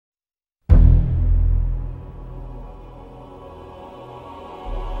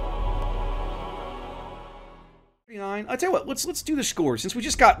39. I'll tell you what, let's do the Shchors. Since we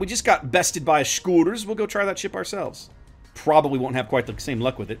just got bested by a Shchors, we'll go try that ship ourselves. Probably won't have quite the same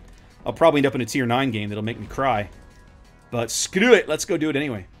luck with it. I'll probably end up in a tier 9 game that'll make me cry. But screw it, let's go do it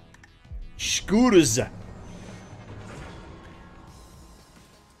anyway. Shchors.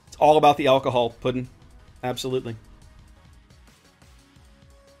 It's all about the alcohol, Puddin'. Absolutely.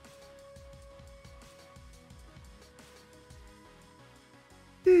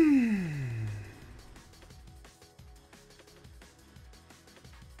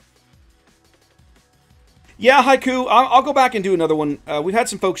 Yeah, Haiku, I'll go back and do another one. We've had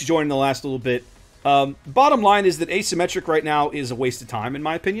some folks join in the last little bit. Bottom line is that asymmetric right now is a waste of time, in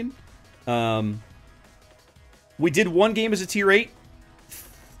my opinion. We did one game as a tier 8.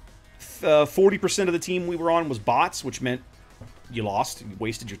 40% of the team we were on was bots, which meant you lost, you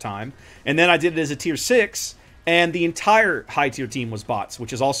wasted your time. And then I did it as a tier 6, and the entire high tier team was bots,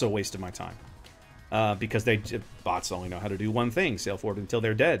 which is also a waste of my time. Because bots only know how to do one thing, sail forward until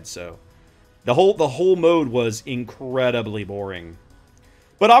they're dead, so... The whole mode was incredibly boring.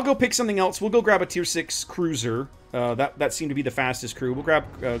 But I'll go pick something else. We'll go grab a tier 6 cruiser. That seemed to be the fastest crew. We'll grab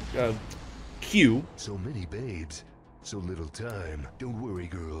Q. So many babes, so little time. Don't worry,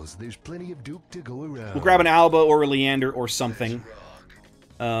 girls. There's plenty of Duke to go around. We'll grab an Alba or a Leander or something.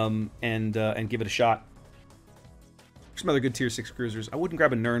 And give it a shot. Some other good tier 6 cruisers. I wouldn't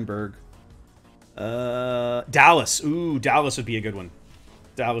grab a Nuremberg. Dallas. Ooh, Dallas would be a good one.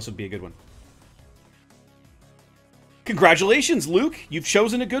 Dallas would be a good one. Congratulations, Luke! You've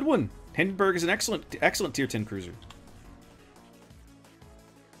chosen a good one. Hindenburg is an excellent tier 10 cruiser.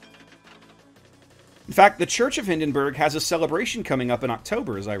 In fact, the Church of Hindenburg has a celebration coming up in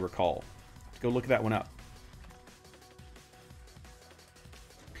October, as I recall. Let's go look that one up.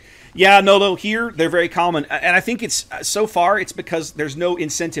 Yeah, Nolo, here, they're very common. And I think it's, so far, it's because there's no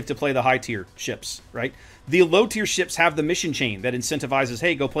incentive to play the high-tier ships, right? The low-tier ships have the mission chain that incentivizes,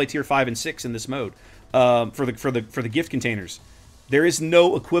 hey, go play tier 5 and 6 in this mode. For the gift containers. There is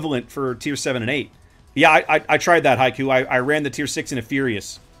no equivalent for tier 7 and 8. Yeah, I tried that, Haiku. I ran the tier 6 in a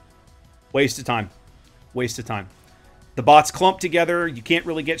Furious. Waste of time. Waste of time. The bots clump together. You can't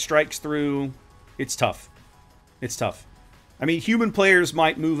really get strikes through. It's tough. It's tough. I mean, human players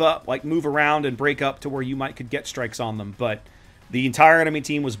might move up, like move around and break up to where you could get strikes on them, but the entire enemy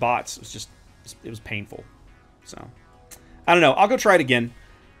team was bots. It was painful. So, I don't know. I'll go try it again.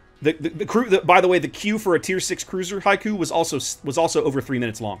 The crew. By the way, the queue for a tier 6 cruiser, Haiku, was also over 3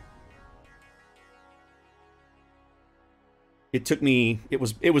 minutes long. It took me. It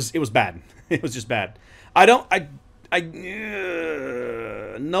was bad. It was just bad.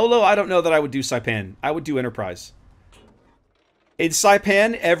 Nolo, I don't know that I would do Saipan. I would do Enterprise. In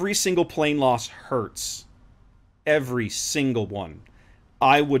Saipan, every single plane loss hurts. Every single one.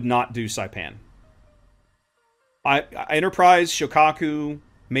 I would not do Saipan. Enterprise, Shokaku.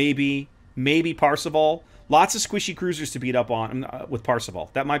 Maybe Parseval. Lots of squishy cruisers to beat up on with Parseval.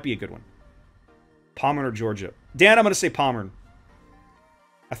 That might be a good one. Pommern or Georgia? Dan, I'm going to say Pommern.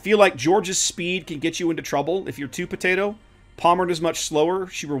 I feel like Georgia's speed can get you into trouble if you're too potato. Pommern is much slower.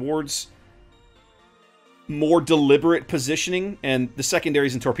 She rewards more deliberate positioning, and the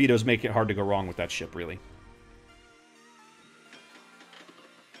secondaries and torpedoes make it hard to go wrong with that ship, really.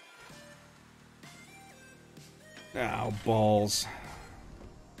 Ow, balls.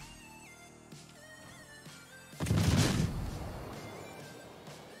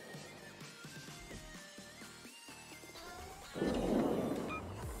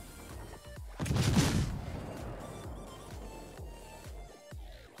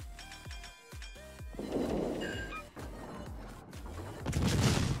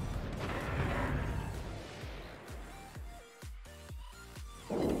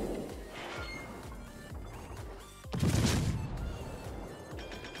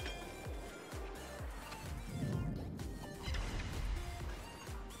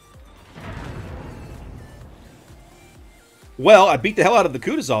 Well, I beat the hell out of the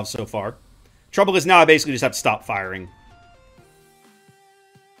Kutuzov so far. Trouble is now I basically just have to stop firing.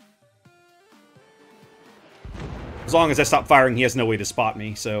 As long as I stop firing, he has no way to spot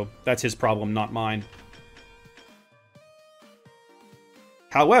me, so that's his problem, not mine.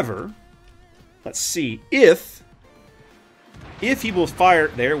 However, let's see. If he will fire...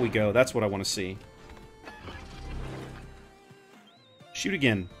 There we go. That's what I want to see. Shoot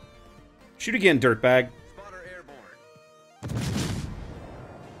again. Shoot again, dirtbag. Spotter airborne.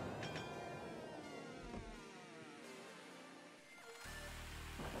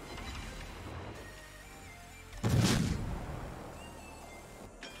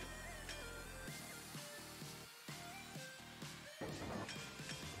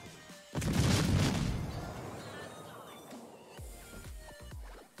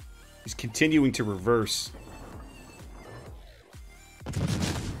 continuing to reverse.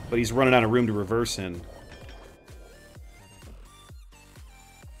 But he's running out of room to reverse in.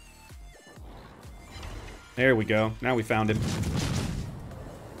 There we go. Now we found him.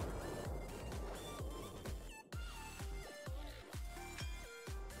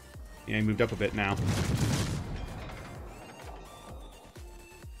 Yeah, he moved up a bit now.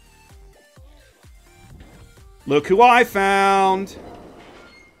 Look who I found!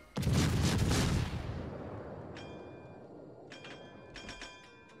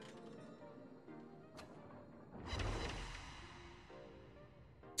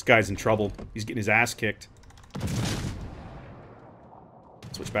 This guy's in trouble. He's getting his ass kicked.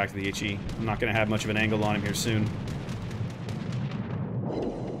 Switch back to the HE. I'm not going to have much of an angle on him here soon.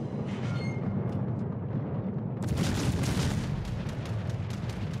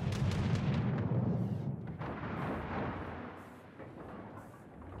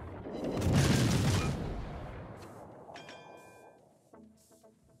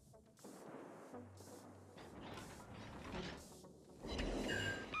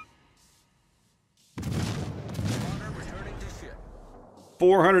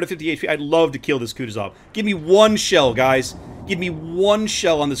 $450 HP. I'd love to kill this Kutuzov. Give me one shell, guys. Give me one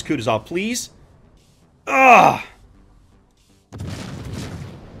shell on this Kutuzov, please. Ugh!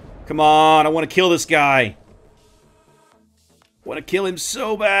 Come on, I want to kill this guy. I want to kill him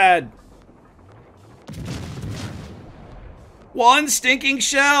so bad. One stinking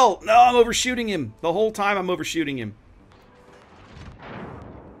shell! No, I'm overshooting him. The whole time I'm overshooting him.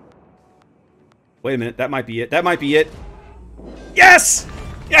 Wait a minute, that might be it. That might be it. Yes!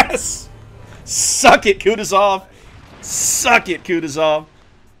 Yes! Suck it, Kutuzov! Suck it, Kutuzov!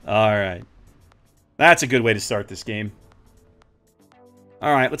 Alright. That's a good way to start this game.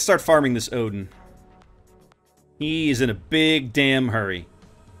 Alright, let's start farming this Odin. He is in a big damn hurry.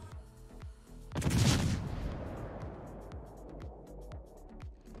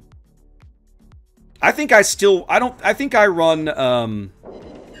 I think I still... I think I run,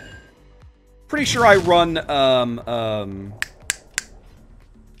 pretty sure I run,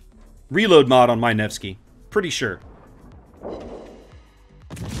 reload mod on my Nevsky. Pretty sure.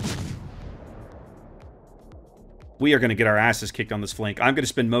 We are going to get our asses kicked on this flank. I'm going to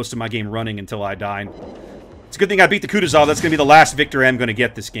spend most of my game running until I die. It's a good thing I beat the Kutuzov. That's going to be the last victory I'm going to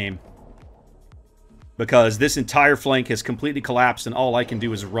get this game. Because this entire flank has completely collapsed and all I can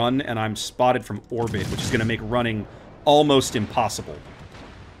do is run and I'm spotted from orbit, which is going to make running almost impossible.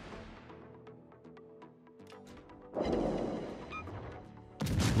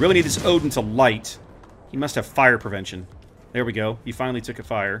 Really need this Odin to light. He must have fire prevention. There we go. He finally took a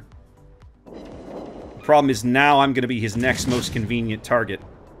fire. The problem is now I'm going to be his next most convenient target.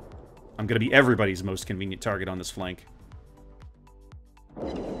 I'm going to be everybody's most convenient target on this flank.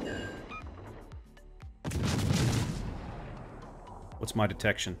 What's my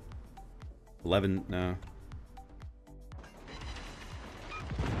detection? 11, no.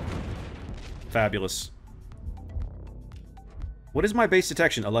 Fabulous. What is my base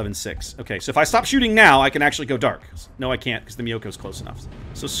detection? 11.6. Okay, so if I stop shooting now, I can actually go dark. No, I can't, because the Miyoko's close enough.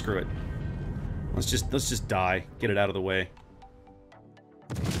 So screw it. Let's just die. Get it out of the way.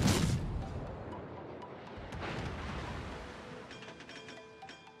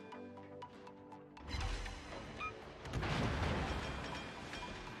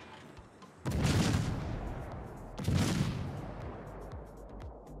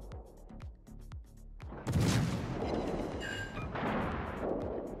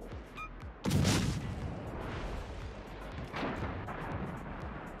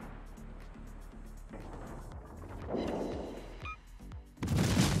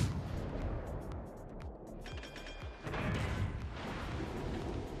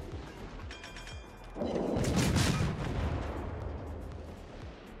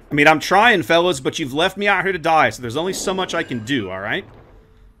 I mean, I'm trying, fellas, but you've left me out here to die, so there's only so much I can do, alright?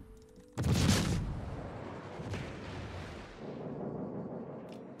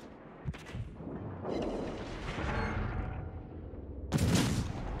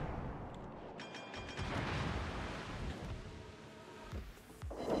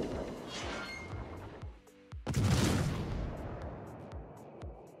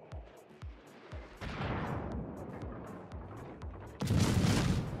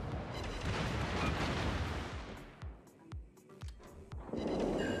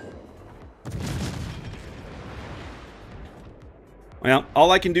 Well, all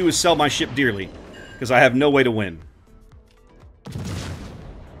I can do is sell my ship dearly, because I have no way to win.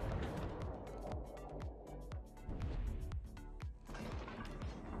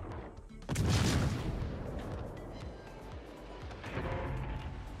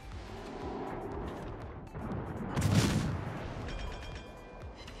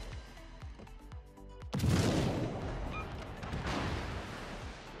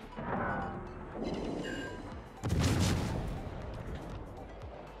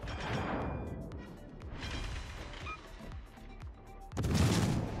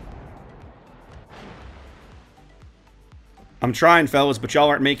 I'm trying, fellas, but y'all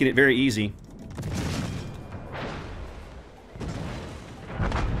aren't making it very easy.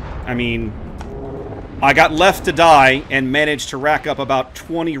 I mean, I got left to die and managed to rack up about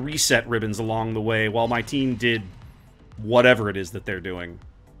 20 reset ribbons along the way while my team did whatever it is that they're doing.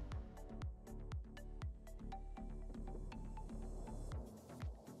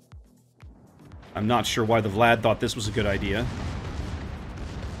 I'm not sure why the Vlad thought this was a good idea.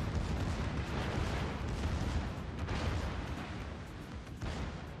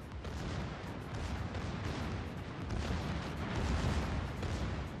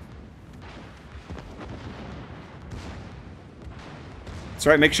 That's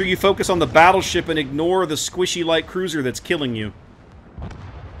right, make sure you focus on the battleship and ignore the squishy light cruiser that's killing you.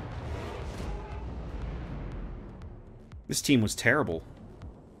 This team was terrible.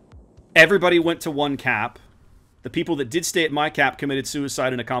 Everybody went to one cap. The people that did stay at my cap committed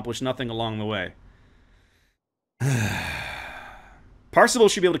suicide and accomplished nothing along the way. Parsifal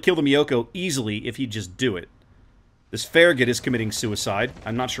should be able to kill the Miyoko easily if he'd just do it. This Farragut is committing suicide.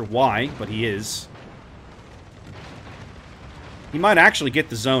 I'm not sure why, but he is. He might actually get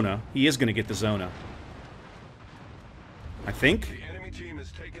the Zona. He is going to get the Zona. I think. The enemy team has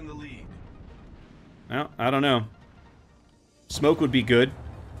taken the lead. Well, I don't know. Smoke would be good.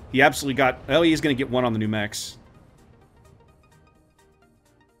 He absolutely got... Oh, he's going to get one on the new mechs.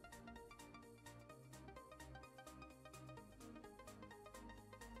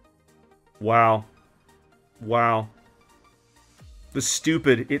 Wow. Wow. The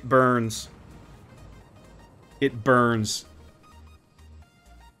stupid, it burns. It burns.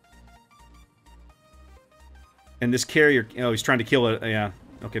 And this carrier... Oh, he's trying to kill it. Yeah.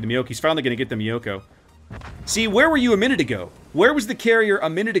 Okay, the Miyoko. He's finally going to get the Miyoko. See, where were you a minute ago? Where was the carrier a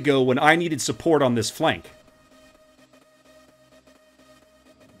minute ago when I needed support on this flank?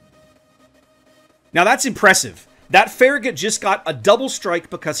 Now, that's impressive. That Farragut just got a double strike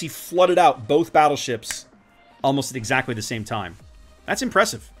because he flooded out both battleships almost at exactly the same time. That's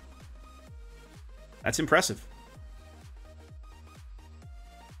impressive. That's impressive.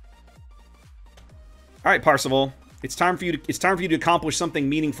 All right, Parsifal. It's time for you to accomplish something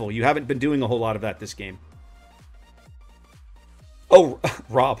meaningful. You haven't been doing a whole lot of that this game. Oh,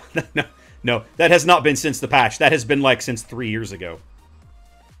 Rob. No, that has not been since the patch. That has been like since 3 years ago.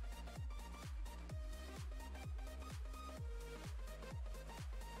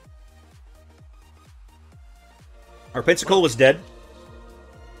 Our Pensacola is dead.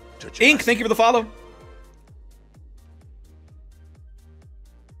 Ink, thank you for the follow.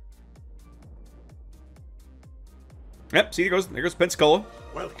 Yep, see, there goes Pensacola.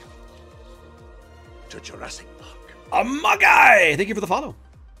 Welcome to Jurassic Park. My guy! Thank you for the follow.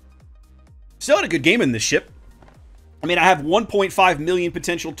 Still had a good game in this ship. I mean, I have 1.5 million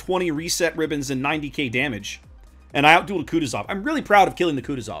potential 20 reset ribbons and 90k damage. And I outdueled Kutuzov. I'm really proud of killing the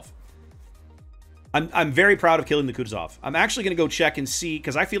Kutuzov. I'm very proud of killing the Kutuzov. I'm actually going to go check and see,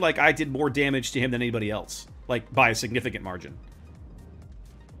 because I feel like I did more damage to him than anybody else. Like, by a significant margin.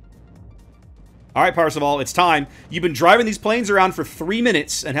 Alright, Parsifal, it's time. You've been driving these planes around for 3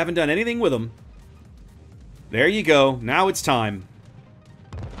 minutes and haven't done anything with them. There you go. Now it's time.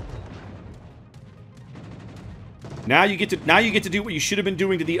 Now you get to do what you should have been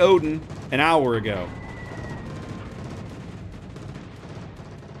doing to the Odin an hour ago.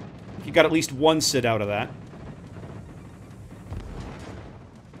 You got at least one sit out of that.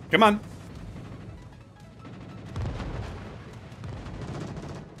 Come on.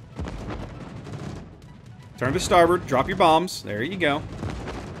 Turn to starboard. Drop your bombs. There you go.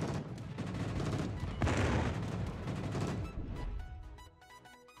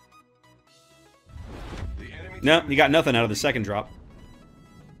 No, you got nothing out of the second drop.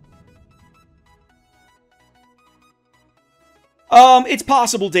 It's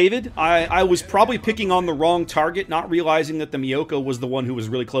possible, David. I was probably picking on the wrong target, not realizing that the Miyoko was the one who was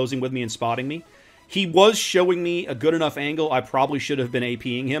really closing with me and spotting me. He was showing me a good enough angle. I probably should have been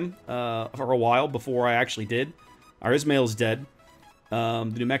APing him for a while before I actually did. Our Ismail's dead. The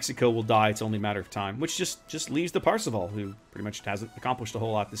New Mexico will die. It's only a matter of time. Which just leaves the Parsifal, who pretty much hasn't accomplished a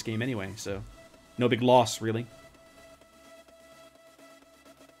whole lot this game anyway. So, no big loss, really.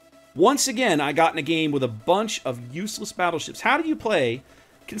 Once again, I got in a game with a bunch of useless battleships. How do you play?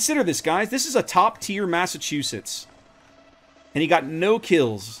 Consider this, guys. This is a top-tier Massachusetts. And he got no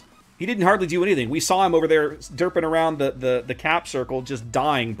kills. He didn't hardly do anything. We saw him over there derping around the cap circle, just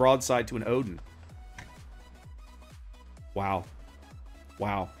dying broadside to an Odin. Wow.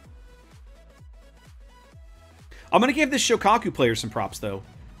 Wow. I'm going to give this Shokaku player some props, though,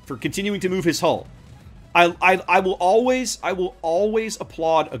 for continuing to move his hull. I will always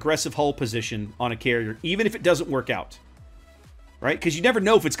applaud aggressive hull position on a carrier, even if it doesn't work out. right? Because you never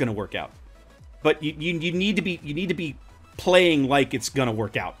know if it's going to work out. But you need to be playing like it's going to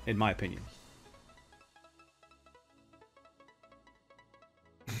work out, in my opinion.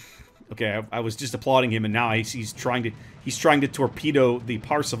 Okay, I was just applauding him, and now he's trying to torpedo the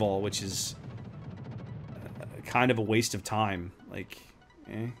Parseval, which is kind of a waste of time. Like,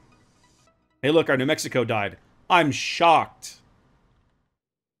 eh. Hey, look, our New Mexico died. I'm shocked.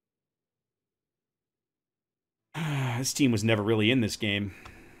 This team was never really in this game.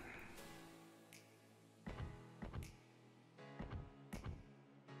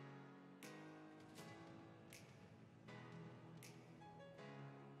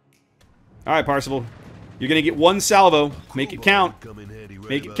 All right, Parseval. You're going to get one salvo. Make it count.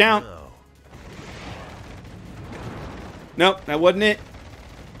 Make it count. Nope, that wasn't it.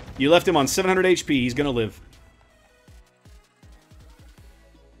 You left him on 700 HP. He's going to live.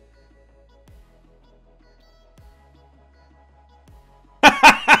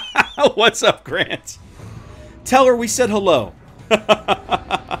 What's up, Grant? Tell her we said hello.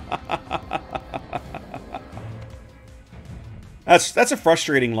 That's a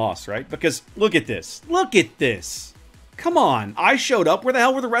frustrating loss, right? Because look at this. Look at this. Come on. I showed up. Where the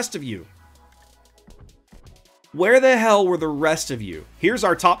hell were the rest of you? Where the hell were the rest of you? Here's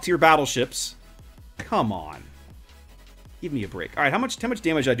our top tier battleships. Come on. Give me a break. All right, how much damage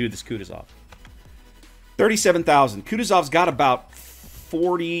did I do to this Kutuzov? 37,000. Kutuzov's got about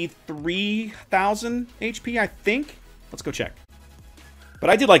 43,000 HP, I think. Let's go check. But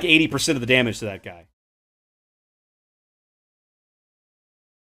I did like 80% of the damage to that guy.